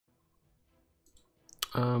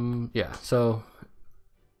Yeah, so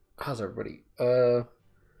how's everybody?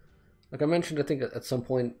 Like I mentioned, I think at some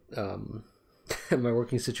point, my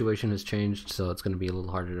working situation has changed, so it's going to be a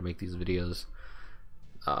little harder to make these videos.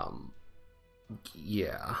 Um,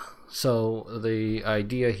 yeah. So the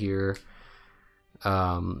idea here,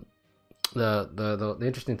 um, the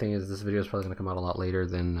interesting thing is this video is probably going to come out a lot later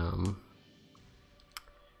than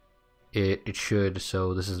it should.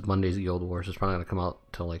 So this is Monday's Guild Wars. It's probably going to come out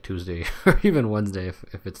till like Tuesday or even Wednesday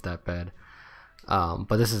if it's that bad.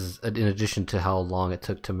 But this is in addition to how long it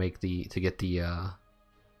took to make to get the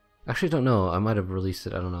actually don't know, I might have released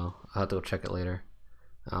it, I don't know, I'll have to go check it later.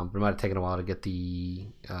 But it might have taken a while to get the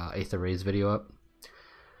Eighth Arrays video up.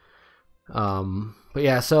 But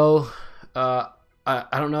yeah, so I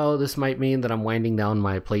don't know, this might mean that I'm winding down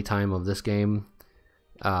my playtime of this game.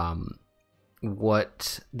 The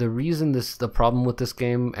problem with this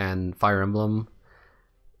game and Fire Emblem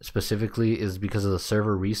specifically is because of the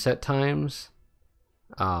server reset times.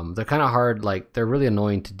 They're kind of hard, like they're really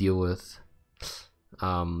annoying to deal with.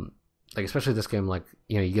 Like especially this game, like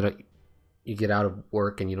you get out of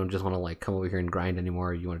work and you don't just want to like come over here and grind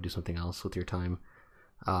anymore. You want to do something else with your time.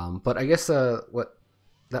 But I guess what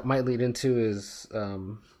that might lead into is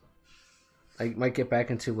I might get back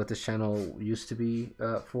into what this channel used to be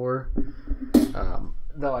for.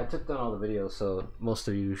 Though I took down all the videos, so most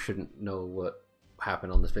of you shouldn't know what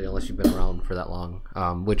happened on this video unless you've been around for that long.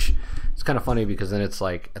 Which is kind of funny because then it's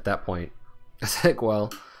like at that point it's like,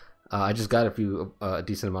 well, I just got a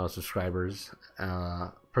decent amount of subscribers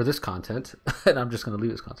for this content, and I'm just gonna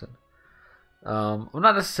leave this content. I'm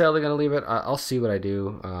not necessarily gonna leave it. I'll see what I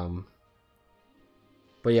do.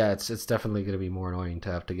 But yeah, it's definitely gonna be more annoying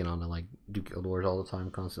to have to get on to like do Guild Wars all the time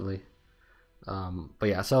constantly. But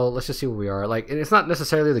yeah, so let's just see where we are. Like, and it's not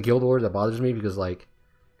necessarily the Guild Wars that bothers me because like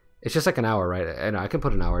it's just like an hour, right? And I can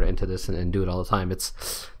put an hour into this and do it all the time.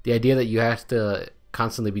 It's the idea that you have to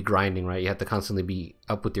constantly be grinding, right? You have to constantly be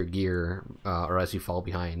up with your gear, or else you fall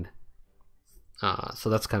behind. So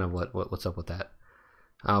that's kind of what's up with that.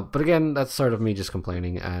 But again, that's sort of me just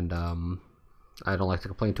complaining, and I don't like to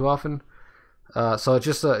complain too often. So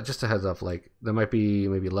just a heads up, like there might be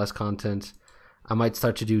maybe less content. I might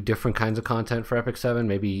start to do different kinds of content for Epic 7.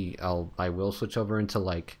 Maybe I will switch over into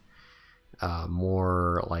like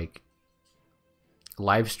more like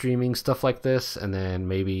live streaming stuff like this, and then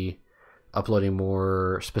maybe uploading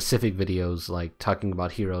more specific videos like talking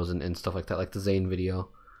about heroes and stuff like that, like the Zane video.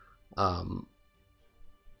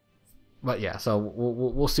 But yeah, so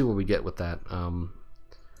we'll see what we get with that.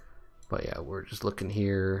 But yeah, we're just looking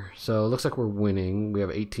here. So it looks like we're winning. We have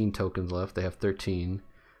 18 tokens left. They have 13.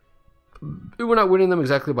 We're not winning them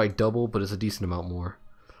exactly by double, but it's a decent amount more.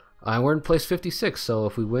 We're in place 56, so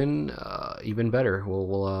if we win, even better.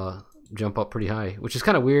 We'll jump up pretty high, which is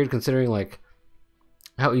kind of weird considering like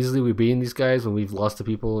how easily we beat these guys when we've lost to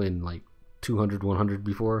people in like 200, 100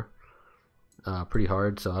 before. Pretty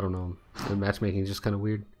hard, so I don't know. The matchmaking is just kind of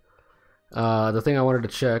weird. The thing I wanted to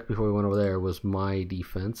check before we went over there was my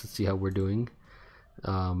defense. Let's see how we're doing.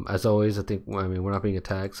 As always, I mean, we're not being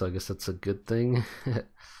attacked, so I guess that's a good thing.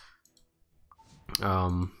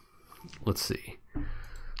 Let's see.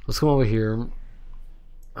 Let's come over here.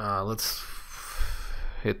 Let's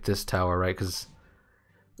hit this tower, right? Because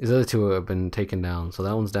these other two have been taken down. So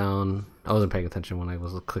that one's down. I wasn't paying attention when I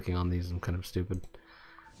was clicking on these. I'm kind of stupid.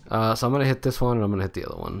 So I'm going to hit this one, and I'm going to hit the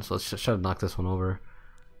other one. So let's just try to knock this one over.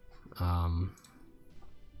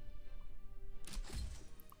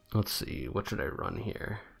 Let's see. What should I run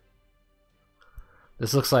here?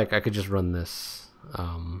 This looks like I could just run this.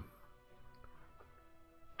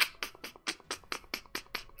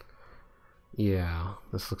 Yeah,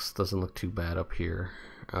 this doesn't look too bad up here.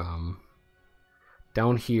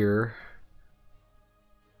 Down here,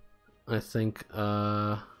 I think.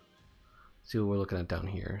 See what we're looking at down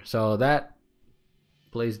here. So that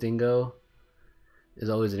Blaze Dingo is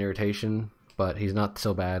always an irritation, but he's not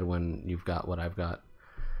so bad when you've got what I've got.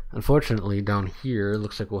 Unfortunately, down here,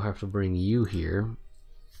 looks like we'll have to bring you here.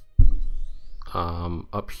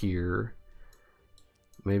 Up here,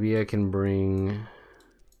 maybe I can bring.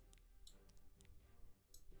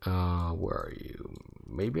 Where are you?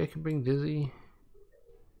 Maybe I can bring Dizzy.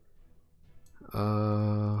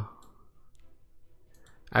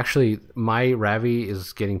 Actually, my Ravi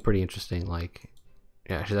is getting pretty interesting. Like,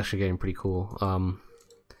 yeah, she's actually getting pretty cool.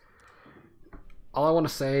 All I want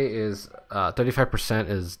to say is 35%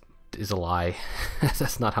 is a lie.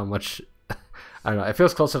 That's not how much. I don't know. It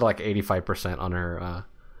feels closer to like 85% on her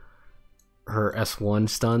her S1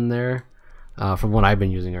 stun there, from what I've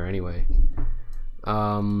been using her anyway.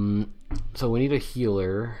 So we need a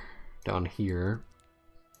healer down here.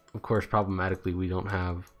 Of course, problematically, we don't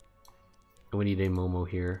have... We need a Momo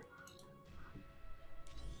here.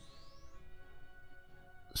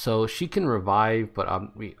 So she can revive, but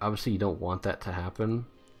obviously you don't want that to happen.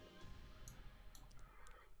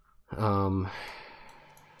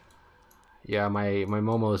 Yeah, my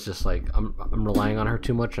Momo is just like I'm relying on her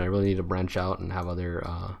too much, and I really need to branch out and have other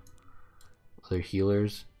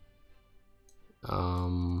healers.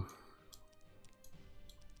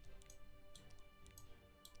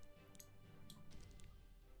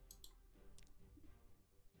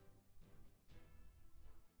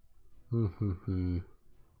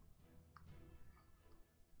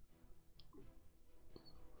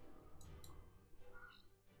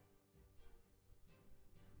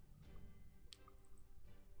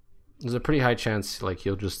 There's a pretty high chance like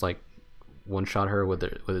he'll just like one-shot her with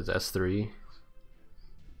his S3.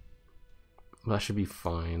 That should be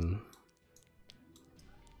fine.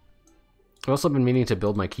 I've also been meaning to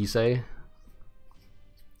build my Kisei,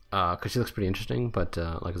 because she looks pretty interesting, but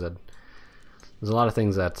like I said, there's a lot of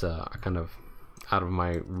things that are kind of out of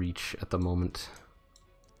my reach at the moment.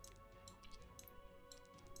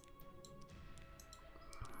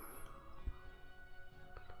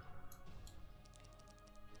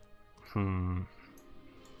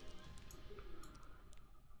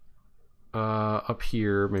 Up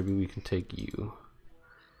here, maybe we can take you.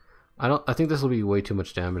 I think this will be way too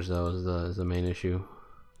much damage though, is the main issue.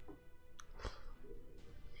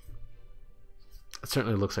 It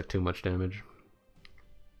certainly looks like too much damage.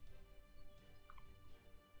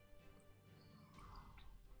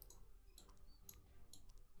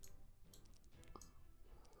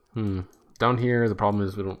 Down here, the problem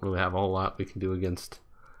is we don't really have a whole lot we can do against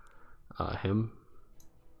him.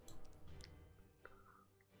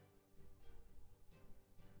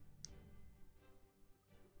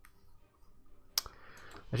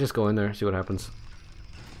 Let's just go in there, see what happens.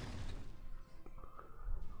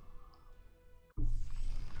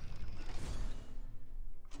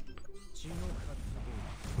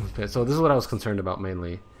 Okay, so this is what I was concerned about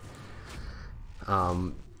mainly.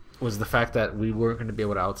 Was the fact that we weren't going to be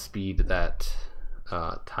able to outspeed that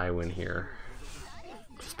Tywin here.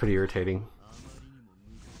 Which is pretty irritating.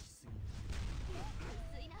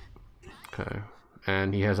 Okay,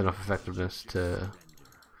 and he has enough effectiveness to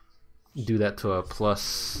do that to a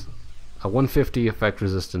plus a 150 effect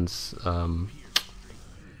resistance. It's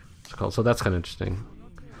called. So that's kind of interesting.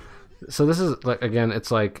 So this is like, again,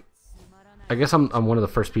 it's like, I guess I'm one of the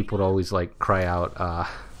first people to always like cry out.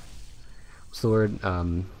 What's the word?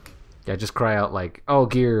 Yeah, just cry out like, oh,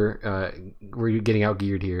 gear, were you getting out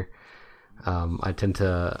geared here? I tend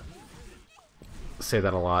to say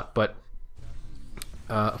that a lot, but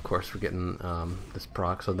of course we're getting this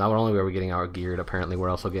proc. So not only are we getting out geared, apparently we're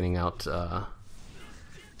also getting out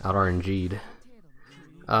RNG'd.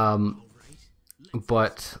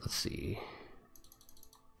 But let's see.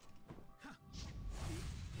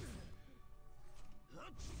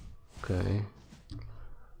 Okay.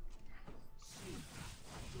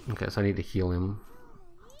 Okay, so I need to heal him.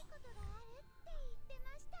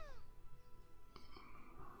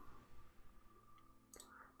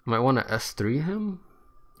 Might want to S3 him,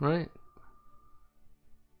 right?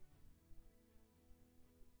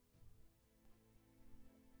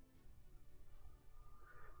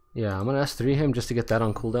 Yeah, I'm gonna S3 him just to get that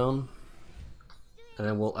on cooldown, and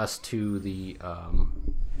then we'll S2 the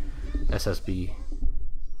SSB.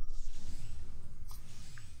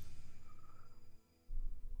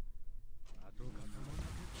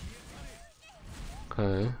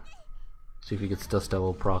 Okay. See if he gets Dust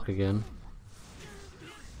Devil proc again.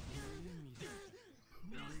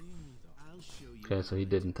 Okay, so he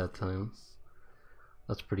didn't that time.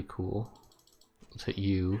 That's pretty cool. Let's hit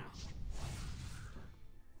you.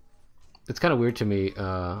 It's kind of weird to me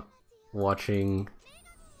watching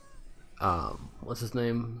what's his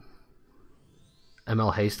name?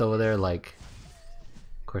 ML Haste over there, like,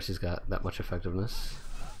 of course he's got that much effectiveness.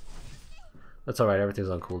 That's alright, everything's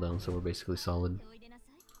on cooldown, so we're basically solid.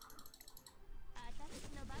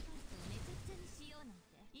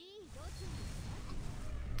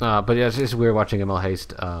 But yeah, it's just weird watching ML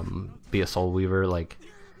Haste be a Soul Weaver, like,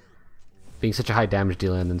 being such a high damage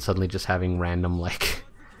dealer and then suddenly just having random, like,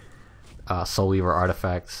 Soul Weaver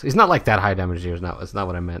artifacts. He's not like that high damage dealer, it's not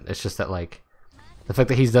what I meant. It's just that, like, the fact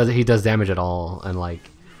that he does damage at all, and, like,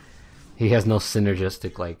 he has no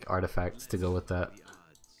synergistic, like, artifacts to go with that.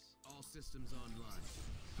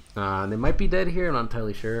 They might be dead here, I'm not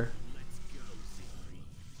entirely sure.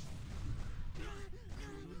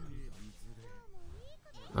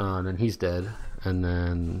 And then he's dead, and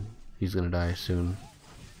then he's gonna die soon.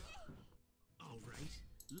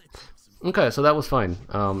 Okay, so that was fine.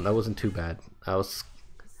 That wasn't too bad. I was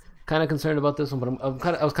kind of concerned about this one, but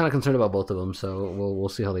I was kind of concerned about both of them. So we'll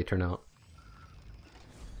see how they turn out.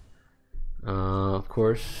 Of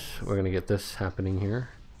course, we're gonna get this happening here.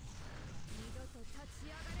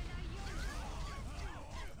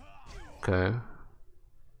 Okay.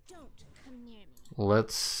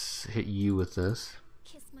 Let's hit you with this.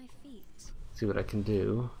 See what I can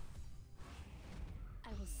do.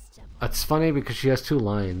 It's funny because she has two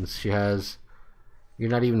lines. She has, "You're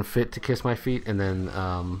not even fit to kiss my feet," and then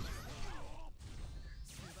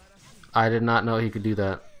I did not know he could do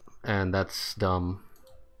that, and that's dumb.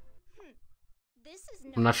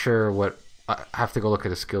 I'm not sure what. I have to go look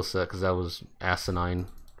at his skill set because that was asinine.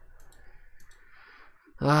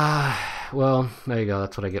 Well, there you go.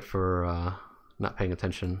 That's what I get for not paying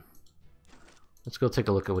attention. Let's go take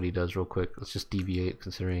a look at what he does real quick. Let's just deviate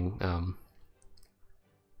considering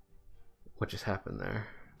what just happened there.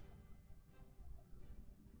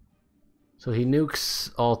 So he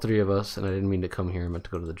nukes all three of us, and I didn't mean to come here. I meant to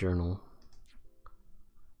go to the journal.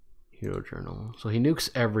 Hero journal. So he nukes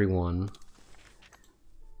everyone.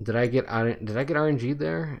 Did I get RNG'd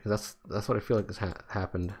there? That's what I feel like has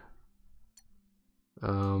happened.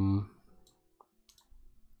 So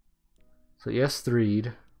yes,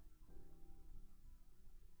 3'd.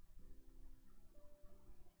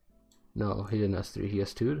 No, he didn't S3. He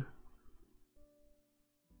S2'd.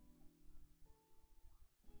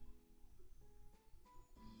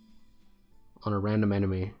 On a random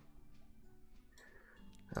enemy.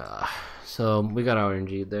 So we got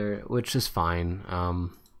RNG'd there, which is fine.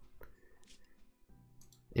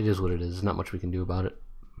 It is what it is. Not much we can do about it.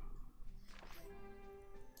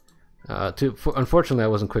 Unfortunately, I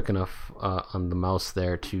wasn't quick enough on the mouse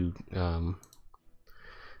there to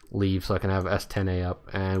leave, so I can have S10A up,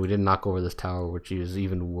 and we didn't knock over this tower, which is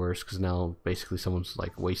even worse because now basically someone's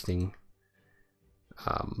like wasting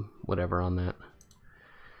whatever on that.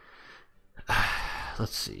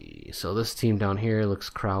 Let's see. So this team down here looks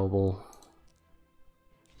crowable.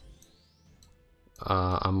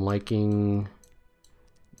 I'm liking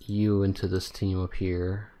you into this team up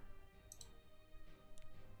here.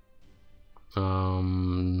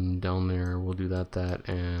 Down there we'll do that,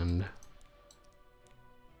 and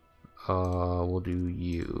we'll do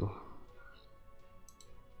you.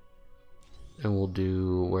 And we'll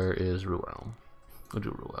do, where is Ruel? We'll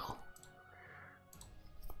do Ruel.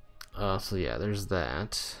 So yeah, there's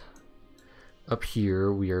that. Up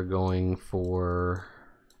here we are going for,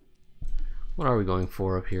 what are we going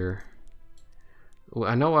for up here? Well,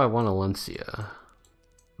 I know I want Alencia,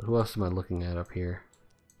 but who else am I looking at up here?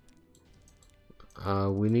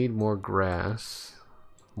 We need more grass,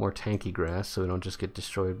 more tanky grass, so we don't just get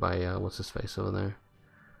destroyed by what's his face over there.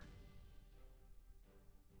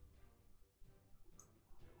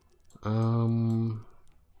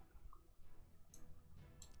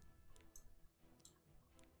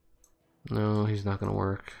 No, he's not gonna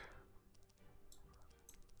work.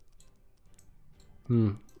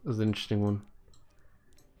 That's an interesting one.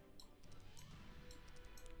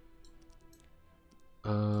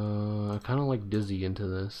 I kind of like Dizzy into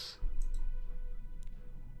this.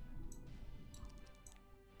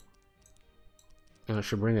 And I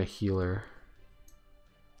should bring a healer.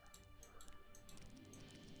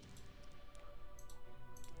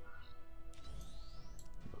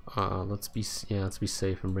 Let's be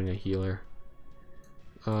safe and bring a healer.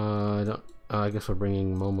 I guess we're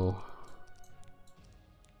bringing Momo.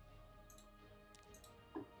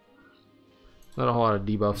 Not a whole lot of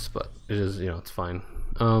debuffs, but it is, it's fine.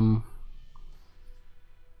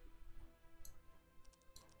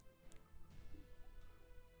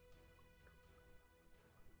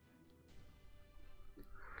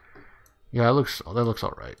 Yeah, that looks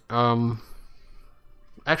all right.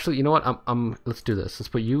 Actually, you know what? Let's do this. Let's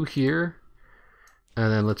put you here,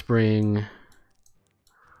 and then let's bring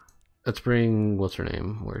what's her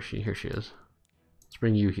name? Where is she? Here she is. Let's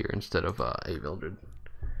bring you here instead of A Vildred.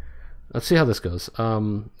 Let's see how this goes.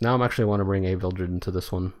 Now I'm actually want to bring A Vildred into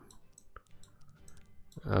this one.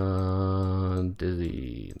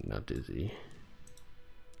 Dizzy, not Dizzy.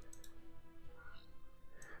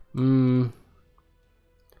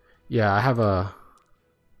 Yeah, I have a.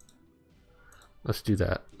 Let's do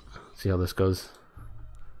that. See how this goes.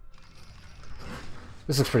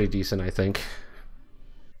 This looks pretty decent, I think.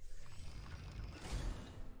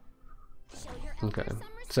 Okay,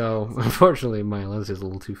 so unfortunately my Alencia is a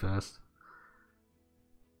little too fast.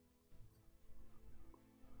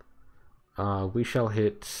 We shall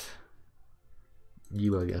hit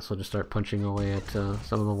you, I guess. We'll just start punching away at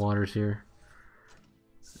some of the waters here.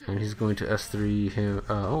 And he's going to S3 him.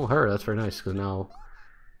 Oh, her, that's very nice, because now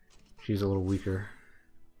She's a little weaker.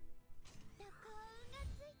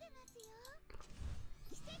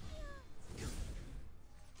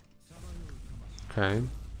 Okay.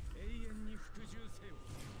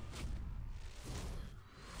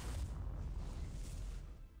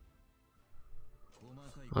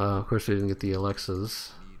 Of course we didn't get the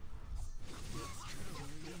Alexas.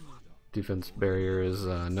 Defense barrier is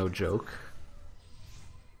no joke.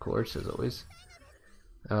 Of course, as always.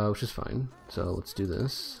 Which is fine. So let's do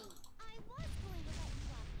this.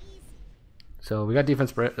 So we got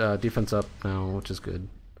defense up now, which is good.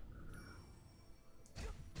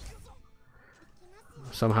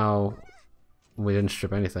 Somehow we didn't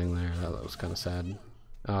strip anything there. That was kind of sad.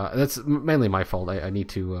 That's mainly my fault. I need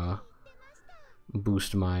to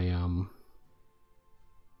boost my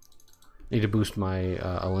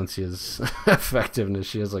Alencia's effectiveness.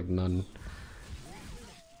 She has like none.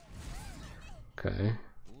 Okay.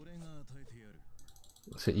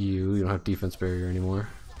 Let's hit you. You don't have defense barrier anymore.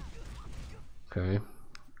 Okay.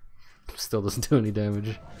 Still doesn't do any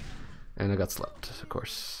damage. And I got slept, of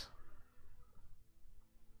course.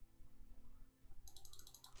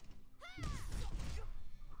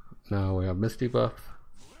 Now we have Misty buff.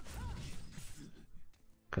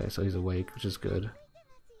 Okay, so he's awake, which is good.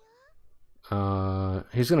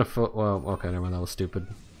 He's gonna well, okay, never mind, that was stupid.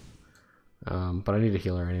 But I need a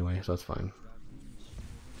healer anyway, so that's fine.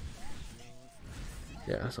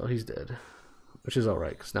 Yeah, so he's dead. Which is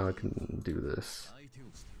alright, because now I can do this.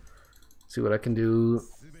 See what I can do.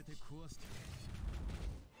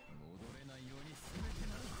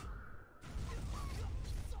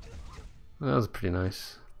 That was pretty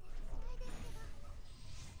nice.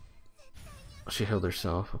 She healed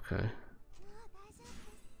herself, okay.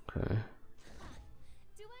 Okay.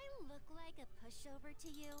 Do I look like a pushover to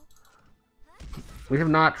you? We have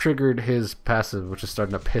not triggered his passive, which is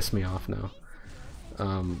starting to piss me off now.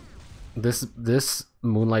 This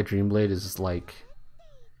Moonlight Dreamblade is like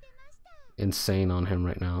insane on him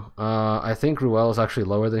right now. I think Ruel is actually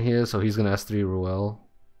lower than he is, so he's gonna S3 Ruel.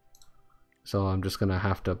 So I'm just gonna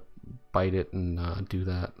have to bite it and do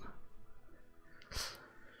that.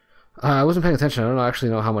 I wasn't paying attention. I don't actually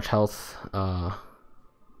know how much health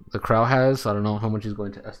the Crow has. I don't know how much he's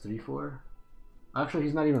going to S3 for. Actually,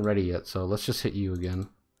 he's not even ready yet, so let's just hit you again.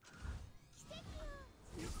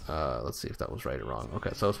 Let's see if that was right or wrong. Okay,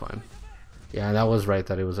 so it's fine. Yeah, that was right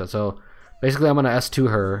that it was that. So basically I'm going to S2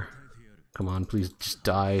 her. Come on, please just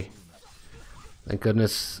die. Thank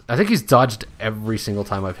goodness. I think he's dodged every single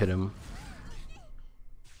time I've hit him.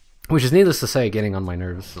 Which is needless to say getting on my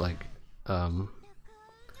nerves. Like,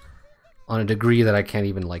 on a degree that I can't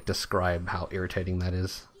even like describe how irritating that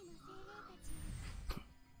is.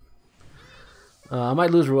 I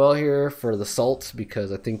might lose Ruel here for the salt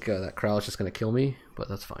because I think that Crow is just going to kill me, but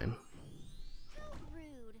that's fine.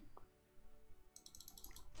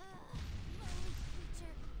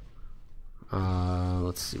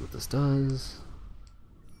 Let's see what this does.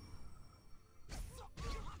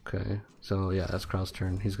 Okay, so yeah, that's Crow's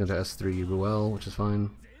turn. He's going to S3 Ruel, which is fine.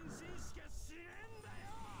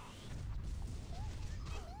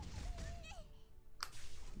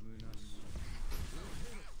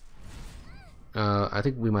 I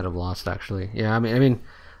think we might have lost actually. Yeah, I mean,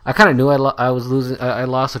 I kind of knew I was losing. I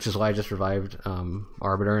lost, which is why I just revived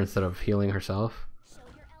Arbiter instead of healing herself.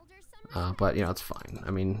 But you know, it's fine.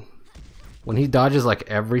 I mean, when he dodges like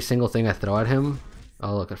every single thing I throw at him.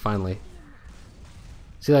 Oh look, finally.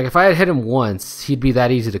 See, like if I had hit him once, he'd be that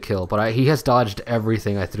easy to kill. But he has dodged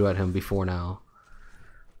everything I threw at him before now.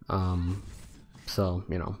 So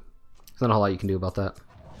you know, there's not a whole lot you can do about that.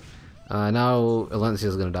 Now Alencia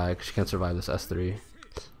is gonna die because she can't survive this S3.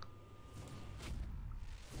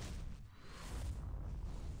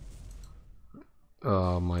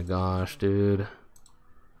 Oh my gosh, dude.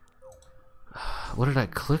 What did I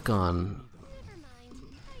click on?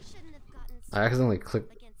 I accidentally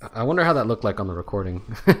clicked. I wonder how that looked like on the recording.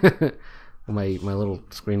 my little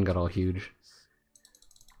screen got all huge.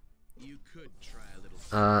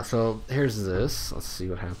 So here's this. Let's see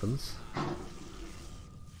what happens.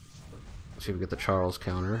 See if we get the Charles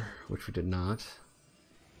counter, which we did not.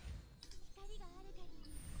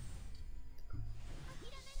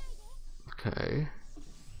 Okay.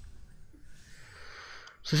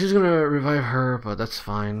 So she's gonna revive her, but that's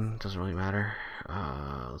fine. Doesn't really matter.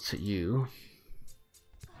 Let's hit you.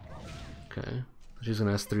 Okay. She's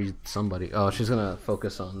gonna S3 somebody. Oh, she's gonna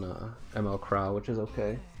focus on ML Crow, which is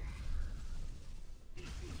okay.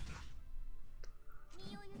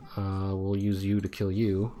 We'll use you to kill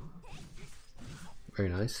you. Very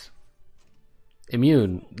nice.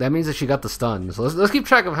 Immune. That means that she got the stun. So let's keep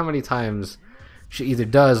track of how many times she either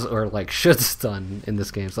does or like should stun in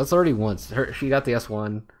this game. So that's already once. She got the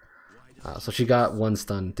S1, so she got one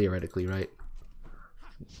stun theoretically, right?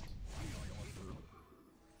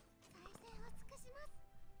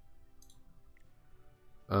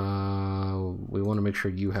 We want to make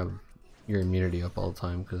sure you have your immunity up all the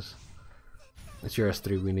time because it's your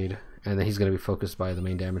S3 we need, and then he's going to be focused by the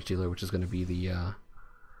main damage dealer, which is going to be the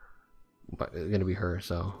going to be her.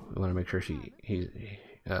 So we want to make sure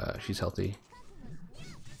she's healthy,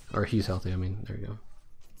 or he's healthy. I mean, there you go.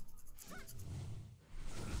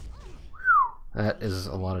 That is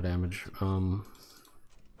a lot of damage. Of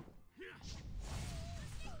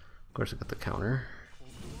course, I got the counter.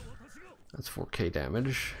 That's 4k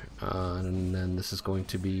damage, and then this is going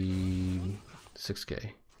to be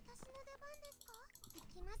 6k.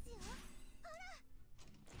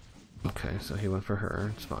 Okay, so he went for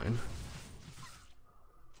her. It's fine.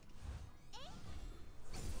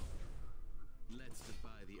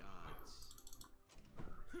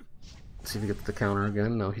 Let's see if he gets the counter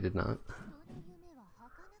again. No, he did not.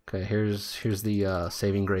 Okay, here's the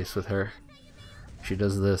saving grace with her. She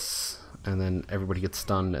does this, and then everybody gets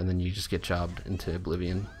stunned, and then you just get jobbed into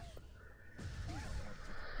oblivion.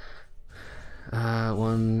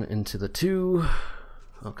 1 into the 2.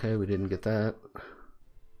 Okay, we didn't get that.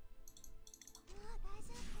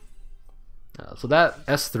 So that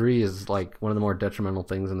S3 is like one of the more detrimental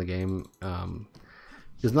things in the game.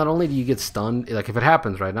 Because not only do you get stunned, like if it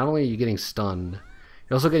happens, right, not only are you getting stunned,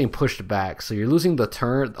 you're also getting pushed back. So you're losing the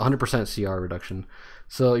turn, 100% CR reduction.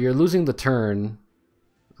 So you're losing the turn.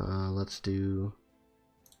 Let's do...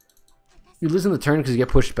 You're losing the turn because you get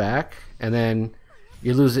pushed back, and then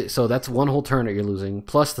you lose it. So that's one whole turn that you're losing,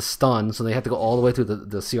 plus the stun. So they have to go all the way through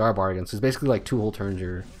the CR bar again. So it's basically like 2 whole turns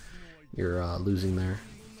you're losing there.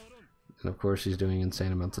 And of course he's doing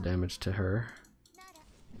insane amounts of damage to her.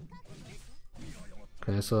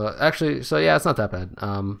 Okay, so actually, so yeah, it's not that bad.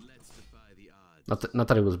 Not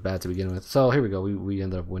that it was bad to begin with. So here we go. We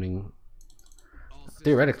ended up winning.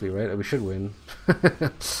 Theoretically, right? We should win.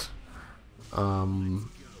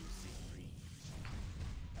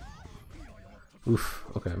 Oof.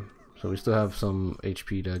 Okay. So we still have some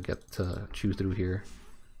HP to get to chew through here.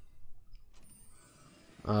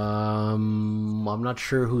 I'm not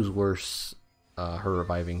sure who's worse. Her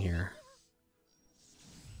reviving here.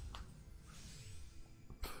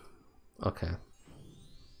 Okay.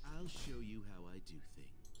 I'll show you how I do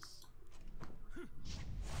things.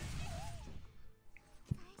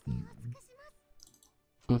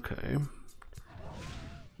 Okay.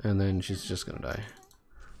 And then she's just gonna die.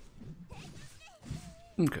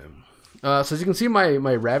 Okay. So as you can see, my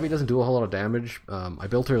Ravi doesn't do a whole lot of damage. I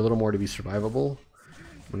built her a little more to be survivable.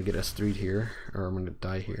 I'm gonna get S3'd here, or I'm gonna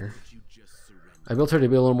die here. I built her to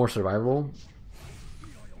be a little more survivable.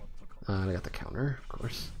 And I got the counter, of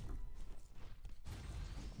course.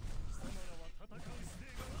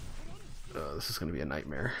 This is gonna be a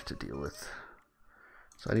nightmare to deal with.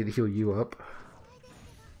 So I need to heal you up.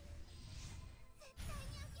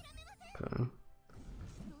 Okay.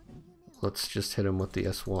 Let's just hit him with the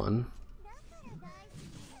S1.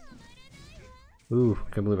 Ooh,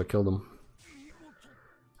 can't believe I killed him.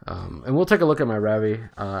 And we'll take a look at my Ravi.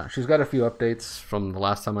 She's got a few updates from the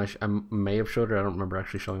last time I may have showed her. I don't remember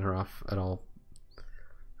actually showing her off at all.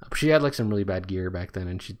 But she had like some really bad gear back then,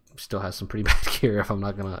 and she still has some pretty bad gear. If I'm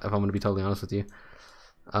gonna be totally honest with you.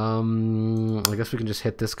 I guess we can just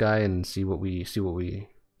hit this guy and see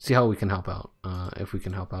how we can help out. If we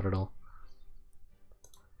can help out at all.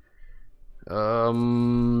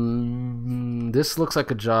 This looks like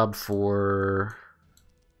a job for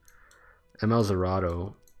ML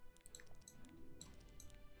Zerato,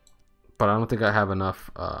 but I don't think I have enough.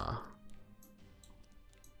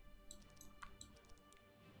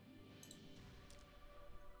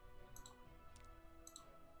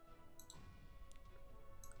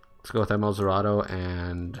 Let's go with ML Zerato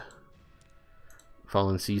and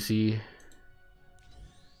Fallen CC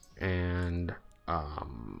and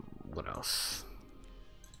what else?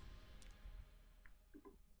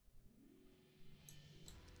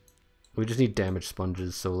 We just need damage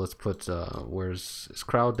sponges, so let's put is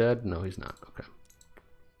Crow dead? No, he's not. Okay.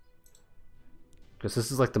 Because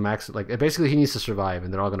this is like the max, like basically he needs to survive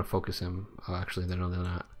and they're all gonna focus him. Oh, actually they're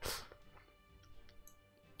not.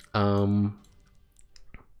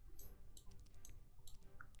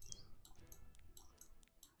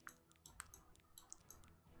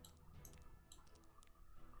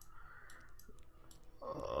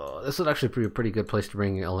 This would actually be a pretty good place to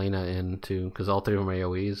bring Elena in too, because all 3 of them are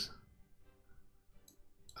AoEs.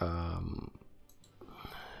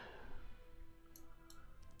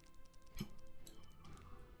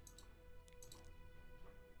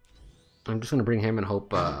 I'm just gonna bring him and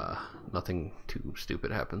hope nothing too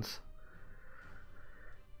stupid happens.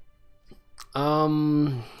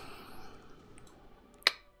 I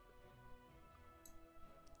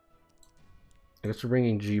guess we're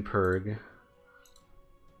bringing G-Perg.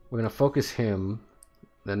 We're gonna focus him,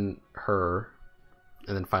 then her,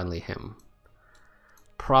 and then finally him.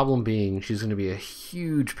 Problem being, she's gonna be a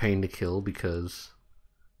huge pain to kill because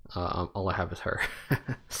all I have is her.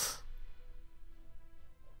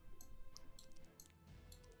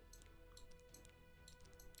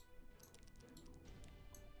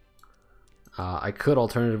 I could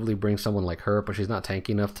alternatively bring someone like her, but she's not tanky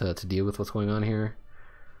enough to deal with what's going on here.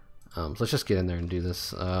 So let's just get in there and do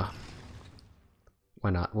this. Why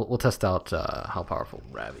not? We'll test out how powerful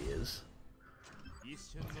Ravi is.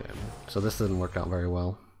 Okay, so this didn't work out very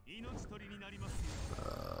well.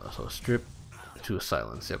 So strip to a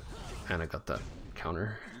silence, yep. And I got that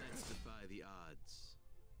counter.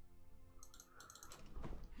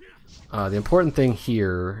 The important thing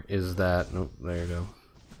here is that... Nope, there you go.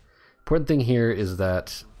 Important thing here is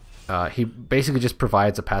that he basically just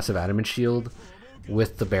provides a passive adamant shield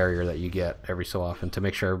with the barrier that you get every so often to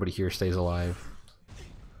make sure everybody here stays alive.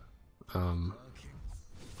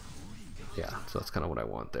 Yeah, so that's kind of what I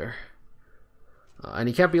want there. And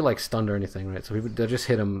he can't be like stunned or anything, right? So they'll just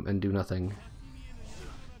hit him and do nothing.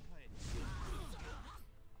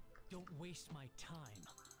 Don't waste my time.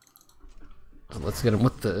 Let's get him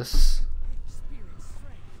with this.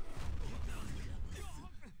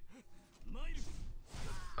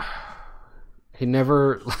 He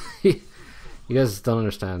never... You guys don't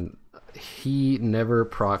understand. He never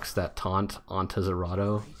procs that taunt onto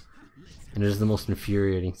Zerato. And it is the most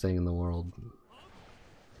infuriating thing in the world.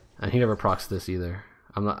 And he never procs this either.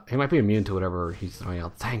 He might be immune to whatever he's throwing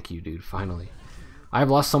out. Thank you, dude, finally. I've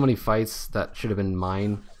lost so many fights that should have been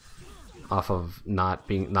mine off of not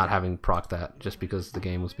having proc that just because the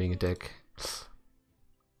game was being a dick.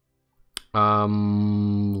 I'll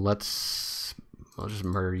just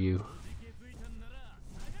murder you.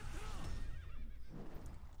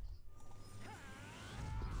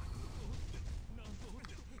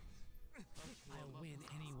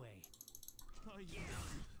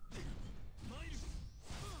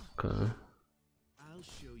 Okay. I'll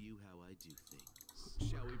show you how I do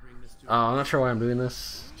things. Shall we bring this to I'm not sure why I'm doing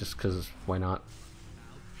this. Just because, why not?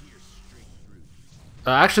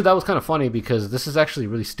 Actually, that was kind of funny because this is actually a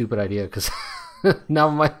really stupid idea. Because now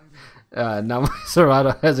my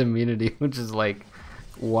Zerato has immunity, which is like,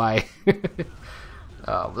 why?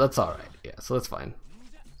 That's all right. Yeah, so that's fine.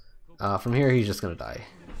 From here, he's just gonna die.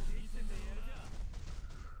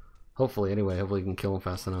 Hopefully, anyway. Hopefully, we can kill him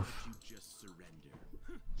fast enough.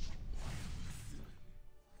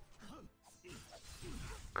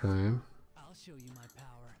 Okay. I'll show you my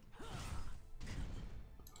power.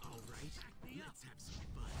 All right, let's have some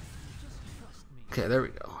fun. Just trust me. Okay, there we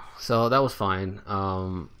go. So that was fine.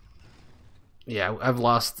 Yeah, I've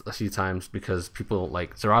lost a few times because people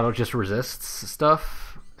like Zerato just resists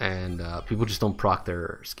stuff, and people just don't proc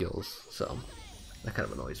their skills. So that kind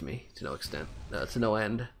of annoys me to no extent, to no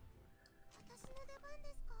end.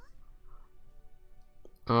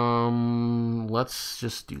 Let's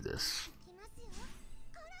just do this.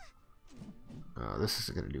 This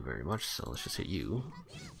isn't going to do very much, so let's just hit you.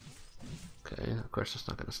 Okay, of course it's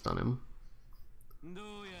not going to stun him.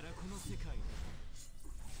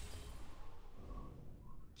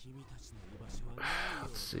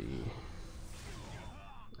 Let's see.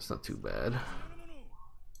 That's not too bad.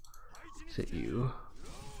 Let's hit you.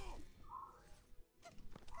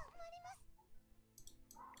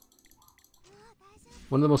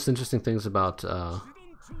 One of the most interesting things about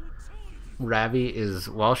Ravi is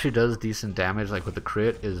while she does decent damage, like with the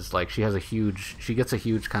crit, is like she gets a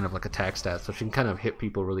huge kind of like attack stat, so she can kind of hit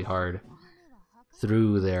people really hard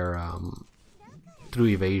through their through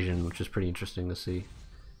evasion, which is pretty interesting to see.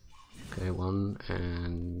 Okay, one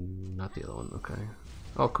and not the other one. Okay.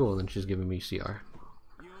 Oh, cool. Then she's giving me CR.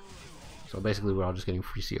 So basically, we're all just getting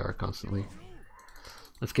free CR constantly.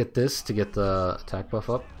 Let's get this to get the attack buff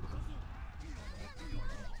up.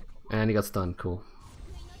 And he got stunned. Cool.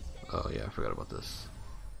 Oh yeah, I forgot about this.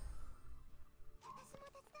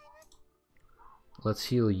 Let's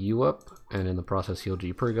heal you up, and in the process heal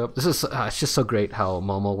G-Perg up. This is it's just so great how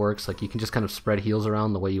Momo works. Like you can just kind of spread heals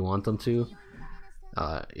around the way you want them to.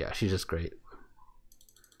 Yeah, she's just great.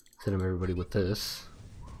 Hit him everybody with this.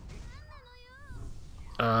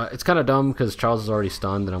 It's kind of dumb because Charles is already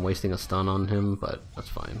stunned, and I'm wasting a stun on him, but that's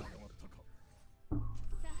fine.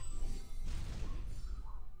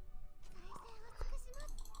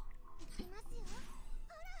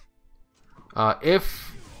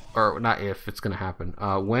 If, or not if, it's gonna happen.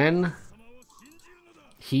 When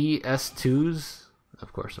he S2s,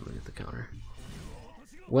 of course I'm gonna get the counter.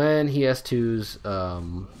 When he S2s, I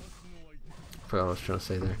forgot what I was trying to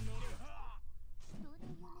say there.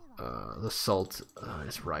 The salt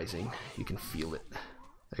is rising. You can feel it.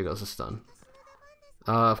 There goes the stun.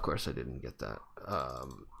 Of course I didn't get that.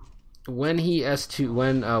 When he S2,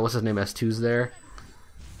 when what's his name S2's there,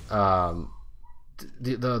 the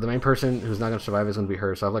main person who's not gonna survive is gonna be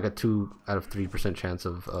her. So I have like a 2 out of 3% chance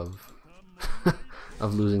of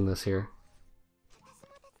of losing this here.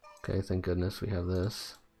 Okay, thank goodness we have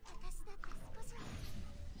this.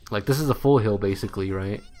 Like this is a full heal basically,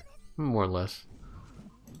 right? More or less.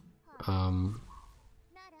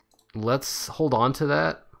 Let's hold on to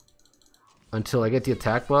that until I get the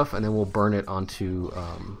attack buff, and then we'll burn it onto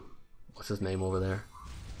what's his name over there.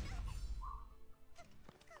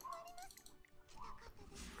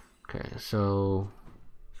 Okay, so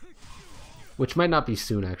which might not be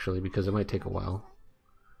soon actually, because it might take a while.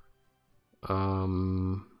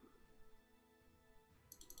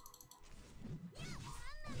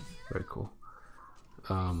 Very cool.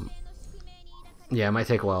 Yeah, it might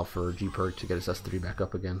take a while for G-Perk to get his S3 back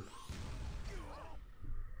up again.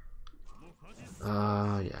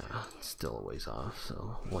 Yeah, still a ways off,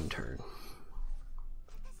 so 1 turn.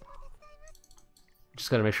 Just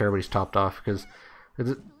gotta make sure everybody's topped off, because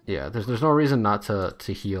yeah, there's no reason not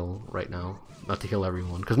to heal right now, not to heal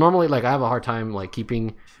everyone. Because normally, like, I have a hard time like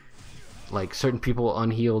keeping like certain people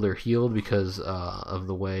unhealed or healed because of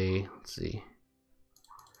the way, let's see,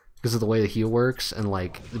 because of the way the heal works and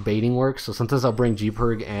like the baiting works. So sometimes I'll bring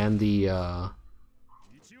G-Perg and the let's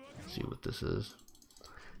see what this is.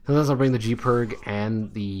 Sometimes I'll bring the G-Perg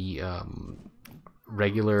and the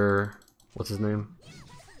regular, what's his name?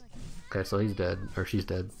 Okay, so he's dead, or she's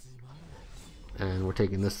dead. And we're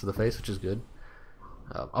taking this to the face, which is good.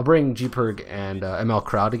 I'll bring G-Perg and ML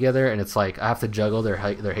Crowd together, and it's like I have to juggle their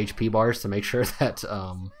HP bars to make sure that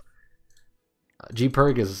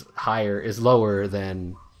G-Perg is lower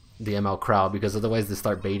than the ML Crowd, because otherwise they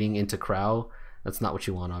start baiting into Crow. That's not what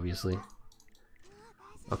you want, obviously.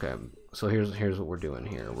 Okay, so here's what we're doing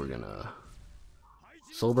here. We're gonna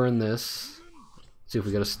soul burn this. See if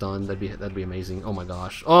we get a stun. That'd be amazing. Oh my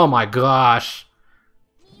gosh! Oh my gosh!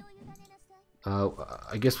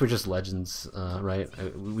 I guess we're just legends, right?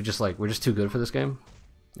 We're just too good for this game.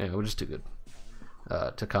 Yeah, we're just too good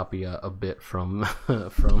to copy a bit from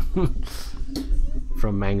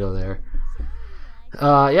from Mango there.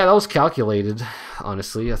 Yeah, that was calculated.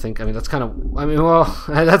 Honestly, I mean that's kind of. I mean, well,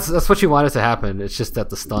 that's what you wanted to happen. It's just that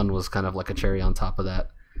the stun was kind of like a cherry on top of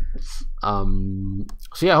that. So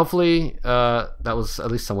yeah, hopefully that was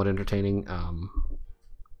at least somewhat entertaining.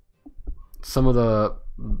 Some of the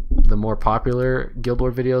more popular Guild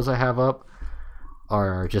War videos I have up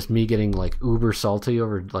are just me getting like uber salty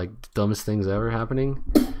over like the dumbest things ever happening.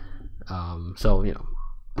 So you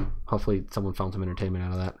know, hopefully someone found some entertainment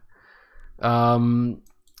out of that.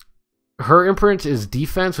 Her imprint is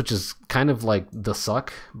defense, which is kind of like the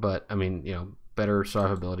suck, but I mean, you know, better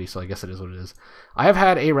survivability, so I guess it is what it is. I have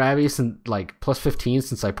had a Ravi since like plus 15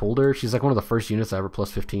 since I pulled her. She's like one of the first units I ever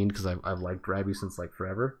plus 15 because I've liked Ravi since like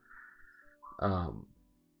forever.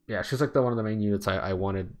 Yeah, she's like one of the main units I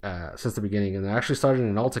wanted since the beginning, and I actually started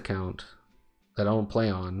an alt account that I don't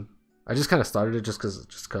play on. I just kind of started it just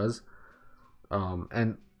cause.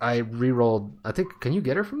 And I re-rolled. I think, can you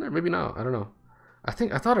get her from there? Maybe not. I don't know. I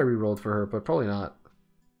thought I re-rolled for her, but probably not.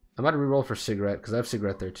 I might have re-rolled for Cigarette because I have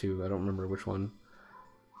Cigarette there too. I don't remember which one.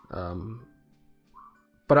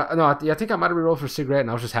 But I think I might have re-rolled for Cigarette, and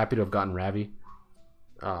I was just happy to have gotten Ravi.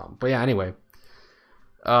 But yeah, anyway.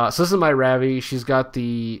 So this is my Ravi. She's got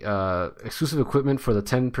the exclusive equipment for the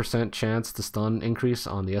 10% chance to stun increase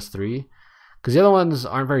on the S3. Because the other ones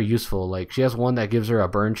aren't very useful. Like, she has one that gives her a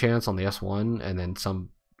burn chance on the S1, and then some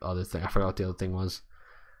other thing. I forgot what the other thing was.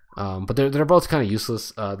 But they're both kind of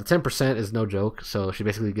useless. The 10% is no joke, so she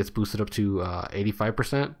basically gets boosted up to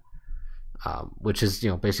 85%, which is,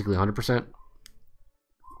 you know, basically 100%.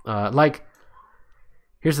 Like,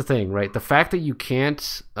 here's the thing, right? The fact that you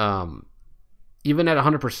can't, even at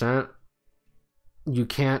 100%, you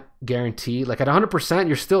can't guarantee, like at 100%,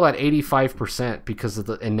 you're still at 85% because of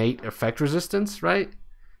the innate effect resistance, right?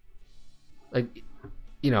 Like,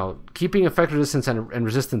 you know, keeping effect resistance and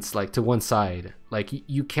resistance like to one side, like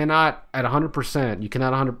you cannot at 100%, you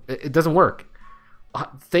cannot 100, it doesn't work.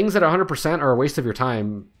 Things that are 100% are a waste of your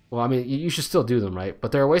time. Well, I mean, you should still do them, right?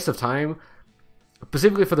 But they're a waste of time,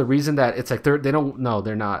 specifically for the reason that it's like they're not.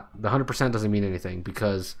 The 100% doesn't mean anything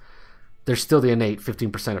because there's still the innate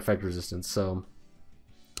 15% effect resistance. So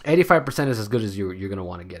 85% is as good as you're going to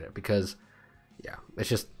want to get it, because yeah, it's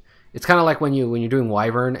just, It's kind of like when you're doing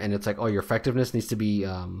Wyvern and it's like, oh, your effectiveness needs to be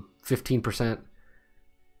 15%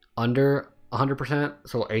 under 100%,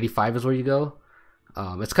 so 85 is where you go.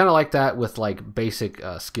 It's kind of like that with like basic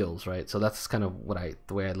skills, right? So that's kind of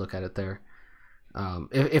the way I look at it there.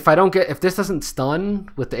 If this doesn't stun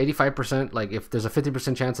with the 85%, like if there's a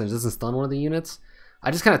 50% chance and it doesn't stun one of the units,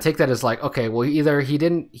 I just kind of take that as like, okay, well, either he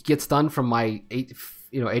didn't get stunned from my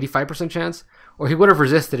 85% chance, or he would have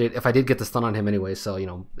resisted it if I did get the stun on him anyway.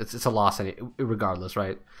 So it's a loss regardless,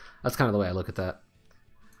 right? That's kind of the way I look at that.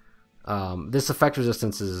 This effect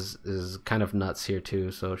resistance is kind of nuts here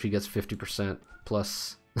too. So she gets 50%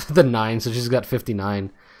 plus the 9, so she's got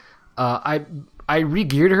 59. I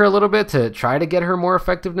re-geared her a little bit to try to get her more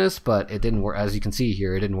effectiveness, but it didn't work. As you can see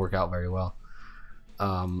here, it didn't work out very well.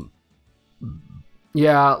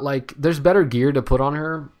 Yeah, like there's better gear to put on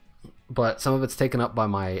her, but some of it's taken up by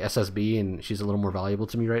my SSB, and she's a little more valuable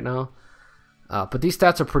to me right now. But these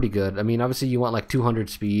stats are pretty good. I mean, obviously you want like 200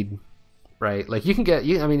 speed, right? Like you can get,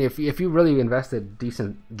 I mean, if you really invested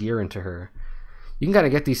decent gear into her, you can kind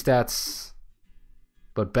of get these stats,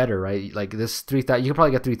 but better, right? Like this 3,000, you can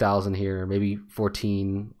probably get 3,000 here, maybe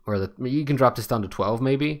 14, or you can drop this down to 12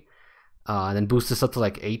 maybe, and then boost this up to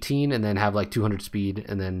like 18, and then have like 200 speed,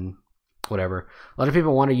 and then whatever. A lot of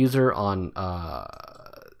people want to use her on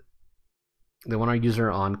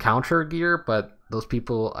counter gear, but those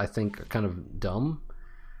people I think are kind of dumb,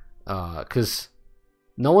 because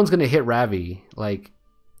no one's gonna hit Ravi, like,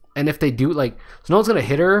 and if they do, like, so no one's gonna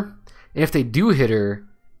hit her, and if they do hit her,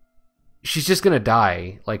 she's just gonna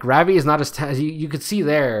die. Like Ravi is not as you could see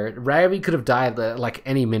there. Ravi could have died like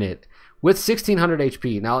any minute with 1600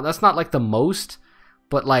 HP. Now that's not like the most,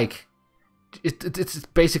 but like it's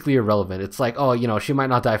basically irrelevant. It's like, oh, she might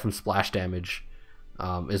not die from splash damage,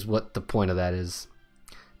 is what the point of that is.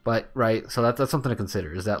 But right, so that's something to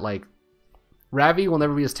consider. Is that like Ravi will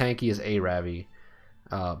never be as tanky as A Ravi,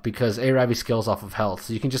 because A Ravi scales off of health,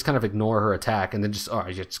 so you can just kind of ignore her attack and then just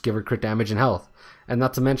give her crit damage and health. And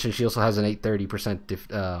not to mention, she also has an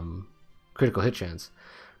 830% critical hit chance.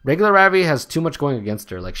 Regular Ravi has too much going against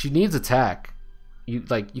her. Like she needs attack.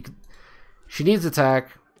 She needs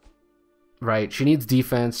attack, right? She needs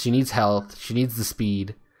defense. She needs health. She needs the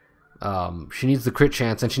speed. She needs the crit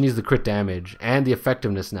chance, and she needs the crit damage and the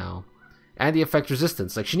effectiveness now, and the effect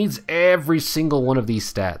resistance. Like she needs every single one of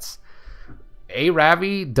these stats. A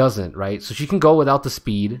Ravi doesn't, right? So she can go without the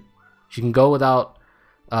speed. She can go without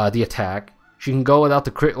the attack. She can go without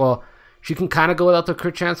the crit. Well, she can kind of go without the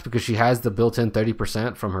crit chance because she has the built-in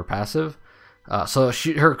 30% from her passive. So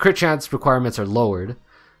her crit chance requirements are lowered.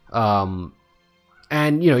 And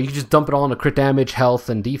you can just dump it all into crit damage, health,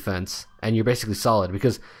 and defense, and you're basically solid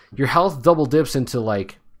because your health double dips into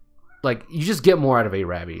like you just get more out of A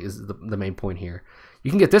Ravi is the main point here.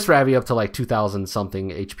 You can get this Ravi up to like 2,000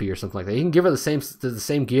 something HP or something like that. You can give her the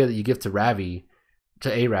same gear that you give to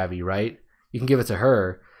A Ravi, right? You can give it to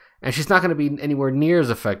her. And she's not going to be anywhere near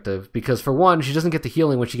as effective because, for one, she doesn't get the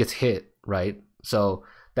healing when she gets hit, right? So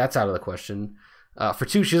that's out of the question. For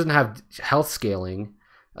two, she doesn't have health scaling.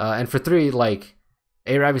 And for three, like,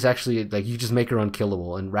 A Ravi's actually, like, you just make her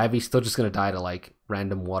unkillable. And Ravi's still just going to die to, like,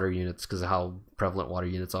 random water units because of how prevalent water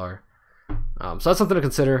units are. So that's something to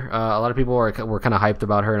consider. A lot of people were kind of hyped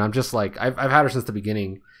about her. And I'm just like, I've had her since the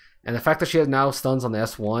beginning. And the fact that she has now stuns on the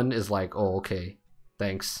S1 is like, oh, okay.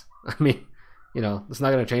 Thanks. I mean, it's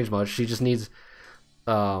not going to change much. She just needs,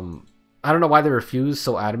 I don't know why they refuse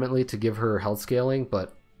so adamantly to give her health scaling,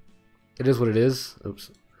 but it is what it is.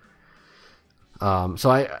 Oops. So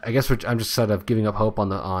I guess I'm just sort of giving up hope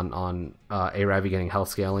on A Ravi getting health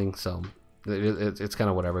scaling. So it's kind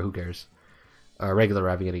of whatever. Who cares? Regular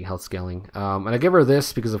Ravi getting health scaling. And I give her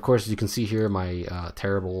this because, of course, as you can see here, my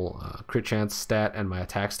terrible crit chance stat and my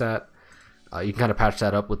attack stat. You can kind of patch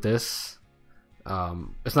that up with this.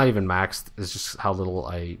 It's not even maxed. It's just how little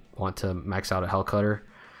I want to max out a Hellcutter.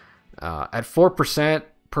 At 4%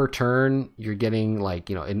 per turn, you're getting like,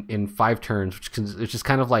 in 5 turns, which is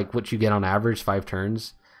kind of like what you get on average. 5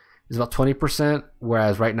 turns is about 20%,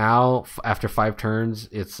 whereas right now after 5 turns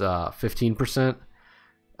it's 15%.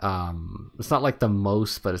 It's not like the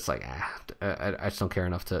most, but it's like I just don't care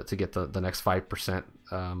enough to get the next 5%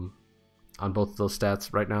 on both of those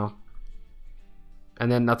stats right now.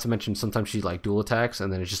 And then, not to mention, sometimes she like dual attacks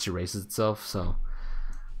and then it just erases itself. So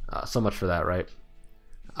much for that, right?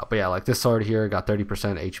 But yeah, like this sword here got 30%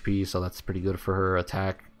 HP, so that's pretty good for her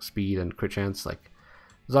attack, speed, and crit chance. Like,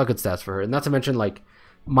 there's all good stats for her. And not to mention, like,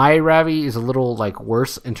 my Ravi is a little like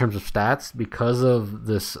worse in terms of stats because of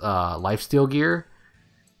this lifesteal gear.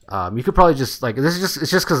 You could probably just like it's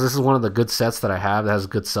just because this is one of the good sets that I have that has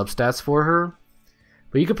good substats for her.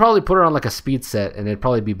 But you could probably put her on like a speed set, and it'd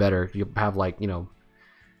probably be better. You have like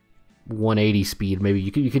 180 speed. Maybe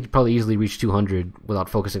you could probably easily reach 200 without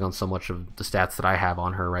focusing on so much of the stats that I have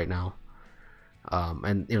on her right now.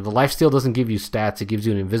 And the lifesteal doesn't give you stats; it gives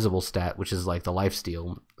you an invisible stat, which is like the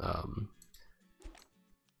lifesteal.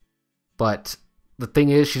 But the thing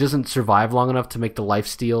is, she doesn't survive long enough to make the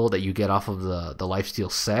lifesteal that you get off of the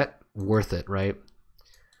lifesteal set worth it, right?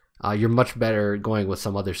 You're much better going with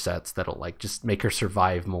some other sets that'll like just make her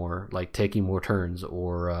survive more, like taking more turns,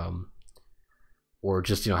 or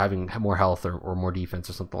just having more health or more defense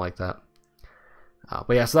or something like that.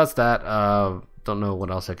 But yeah, so that's that. Don't know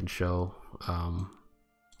what else I can show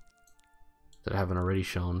that I haven't already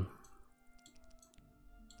shown.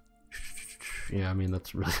 Yeah, I mean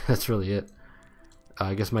that's really it.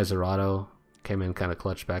 I guess my Zerato came in kind of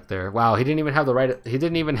clutch back there. Wow, he didn't even have the right. He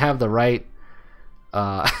didn't even have the right.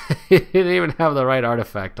 He didn't even have the right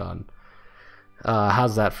artifact on.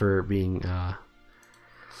 How's that for being an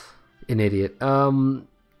idiot? So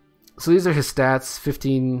these are his stats: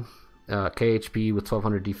 15 KHP with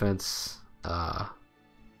 1200 defense.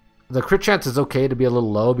 The crit chance is okay to be a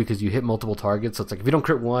little low because you hit multiple targets. So it's like if you don't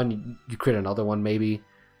crit one, you crit another one maybe.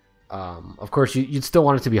 Of course, you'd still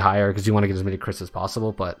want it to be higher because you want to get as many crits as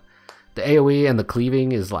possible. But the AoE and the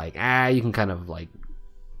cleaving is like, you can kind of like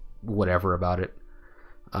whatever about it.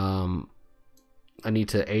 I need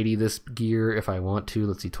to 80 this gear if I want to.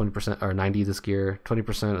 Let's see, 20% or 90 this gear,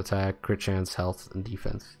 20% attack, crit chance, health, and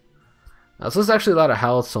defense. So this is actually a lot of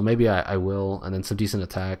health, so maybe I will, and then some decent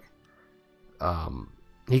attack.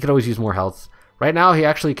 He could always use more health. Right now, he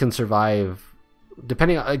actually can survive,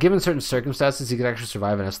 depending on given certain circumstances, he could actually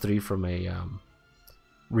survive an S3 from a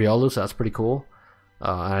Riolu, so that's pretty cool.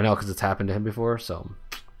 And I know because it's happened to him before, so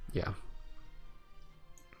yeah.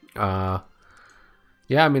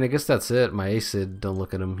 Yeah, I mean, I guess that's it. My Acid, don't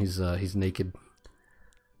look at him. He's naked.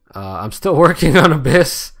 I'm still working on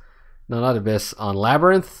Abyss. No, not Abyss. On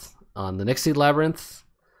Labyrinth. On the Nixie Labyrinth.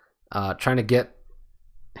 Trying to get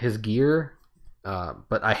his gear.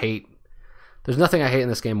 But I hate... There's nothing I hate in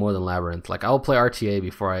this game more than Labyrinth. Like, I'll play RTA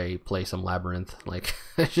before I play some Labyrinth. Like,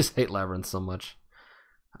 I just hate Labyrinth so much.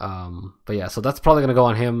 But yeah, so that's probably going to go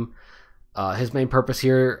on him. His main purpose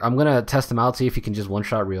here, I'm going to test him out, see if he can just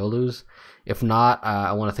one-shot Riolus. If not,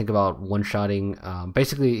 I want to think about one-shotting.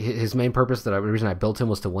 Basically, his main purpose, the reason I built him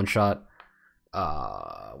was to one-shot,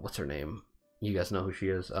 what's her name? You guys know who she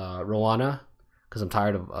is. Rowana, because I'm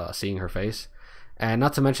tired of seeing her face. And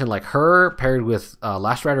not to mention, like, her paired with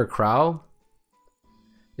Last Rider Crow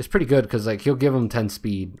is pretty good, because like he'll give him 10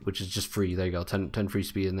 speed, which is just free. There you go, 10 free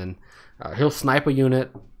speed, and then he'll snipe a unit.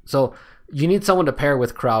 So you need someone to pair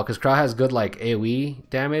with Crow, because Crow has good like AoE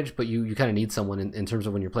damage, but you kind of need someone in terms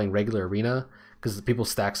of when you're playing regular arena, because people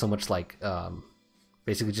stack so much like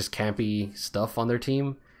basically just campy stuff on their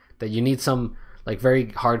team that you need some like very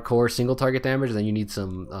hardcore single target damage, and then you need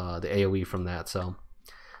some the AoE from that. So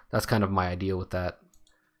that's kind of my idea with that.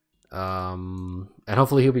 And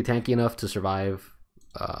hopefully he'll be tanky enough to survive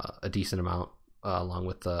a decent amount along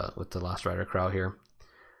with the Last Rider Crow here.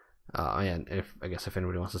 And I guess if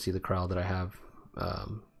anybody wants to see the Crow that I have,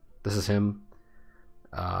 this is him.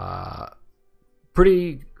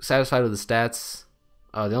 Pretty satisfied with the stats.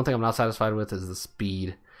 The only thing I'm not satisfied with is the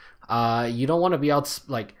speed. You don't want to be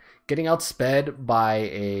getting outsped by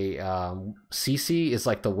a CC is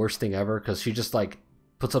like the worst thing ever, because she just like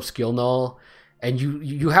puts up skill null, and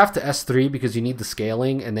you have to S3 because you need the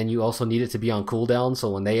scaling, and then you also need it to be on cooldown.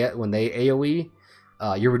 So when they AoE,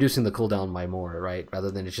 you're reducing the cooldown by more, right?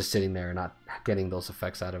 Rather than it's just sitting there and not getting those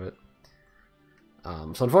effects out of it.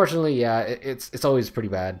 So unfortunately, yeah, it's always pretty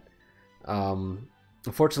bad.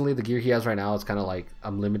 Unfortunately, the gear he has right now is kind of like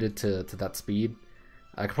I'm limited to that speed.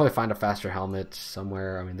 I could probably find a faster helmet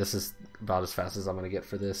somewhere. I mean, this is about as fast as I'm gonna get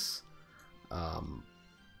for this.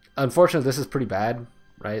 Unfortunately, this is pretty bad,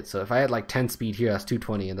 right? So if I had like 10 speed here, that's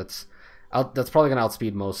 220, and that's probably gonna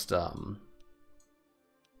outspeed most fallen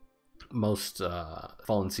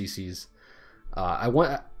CCs. I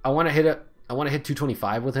want to hit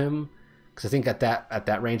 225 with him, because I think at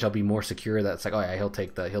that range I'll be more secure that it's like, oh yeah, he'll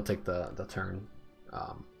take the turn.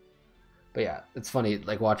 But yeah, it's funny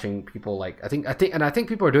like watching people like I think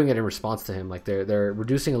people are doing it in response to him. Like they're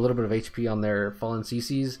reducing a little bit of HP on their fallen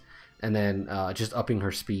CCs and then just upping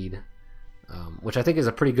her speed, which I think is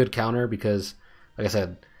a pretty good counter, because like I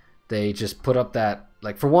said, they just put up that,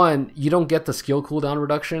 like, for one, you don't get the skill cooldown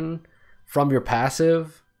reduction from your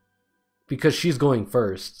passive because she's going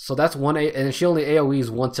first. So that's one, and she only AoEs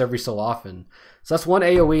once every so often. So that's one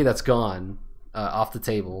AoE that's gone off the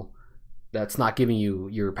table. That's not giving you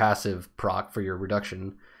your passive proc for your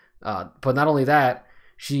reduction. But not only that,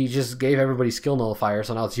 she just gave everybody skill nullifier,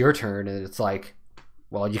 so now it's your turn, and it's like,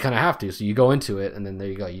 well, you kind of have to, so you go into it, and then there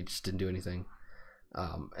you go, you just didn't do anything.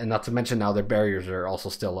 And not to mention now their barriers are also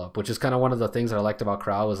still up, which is kind of one of the things that I liked about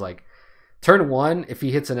Crow is like, turn 1, if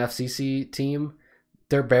he hits an FCC team,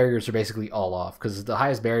 their barriers are basically all off, because the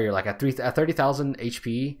highest barrier, like at 30,000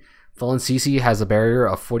 HP, Fallen CC has a barrier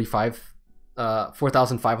of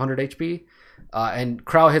 4,500 HP, and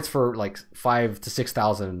Crow hits for like 5 to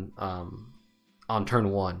 6,000 on turn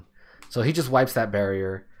 1, so he just wipes that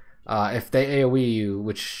barrier. If they AoE you,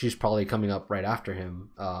 which she's probably coming up right after him,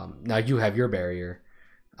 now you have your barrier.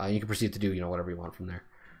 You can proceed to do whatever you want from there.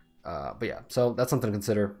 But yeah, so that's something to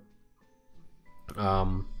consider.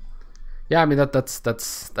 Yeah, I mean that's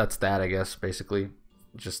that, I guess, basically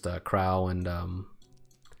just Crow, and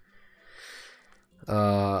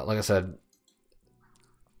like I said,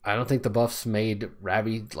 I don't think the buffs made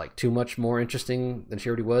Ravi like too much more interesting than she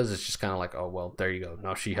already was. It's just kind of like, oh well, there you go,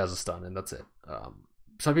 now she has a stun and that's it.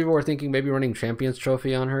 Some people were thinking maybe running Champions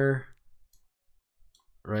Trophy on her,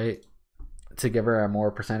 right, to give her a more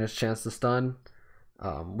percentage chance to stun,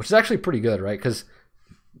 which is actually pretty good, right? Because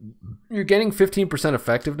you're getting 15%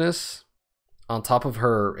 effectiveness on top of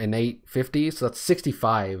her innate 50, so that's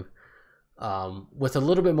 65. With a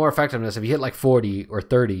little bit more effectiveness, if you hit like 40 or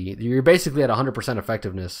 30, you're basically at 100%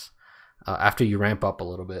 effectiveness after you ramp up a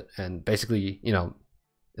little bit, and basically,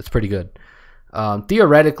 it's pretty good.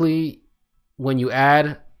 Theoretically, when you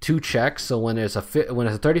add 2 checks, so when there's a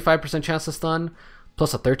 35% chance to stun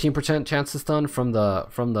plus a 13% chance to stun from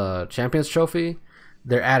the Champions Trophy,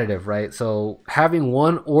 they're additive, right? So having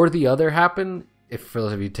one or the other happen, if for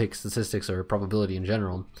those of you take statistics or probability in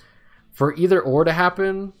general, for either or to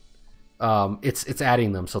happen, it's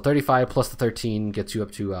adding them. So 35 plus the 13 gets you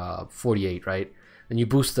up to 48, right? And you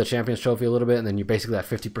boost the Champions Trophy a little bit, and then you're basically at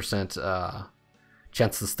 50%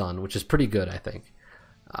 chance to stun, which is pretty good, I think.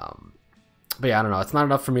 But yeah, I don't know. It's not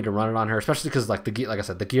enough for me to run it on her, especially because like I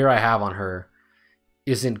said, the gear I have on her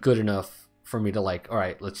isn't good enough for me to like, all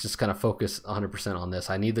right, let's just kind of focus 100% on this.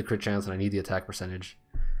 I need the crit chance and I need the attack percentage.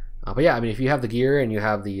 But yeah, I mean, if you have the gear and you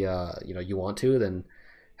have the you want to, then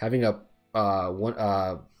having a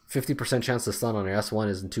 50% chance to stun on your S1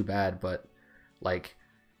 isn't too bad. But like,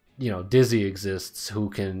 Dizzy exists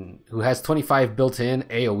who has 25 built in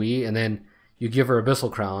AoE, and then you give her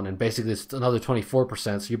Abyssal Crown, and basically it's another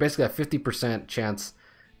 24%. So you're basically at 50% chance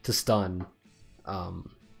to stun on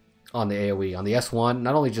the AoE. On the S1,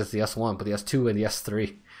 not only just the S1, but the S2 and the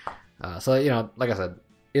S3. So, like I said,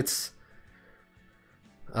 it's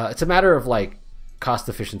a matter of like cost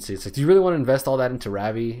efficiency. It's like, do you really want to invest all that into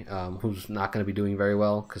Ravi, who's not going to be doing very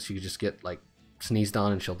well because she could just get like sneezed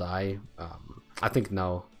on and she'll die? I think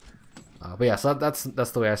no. But yeah, so that's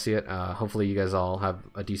the way I see it. Hopefully you guys all have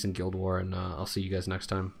a decent guild war, and I'll see you guys next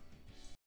time.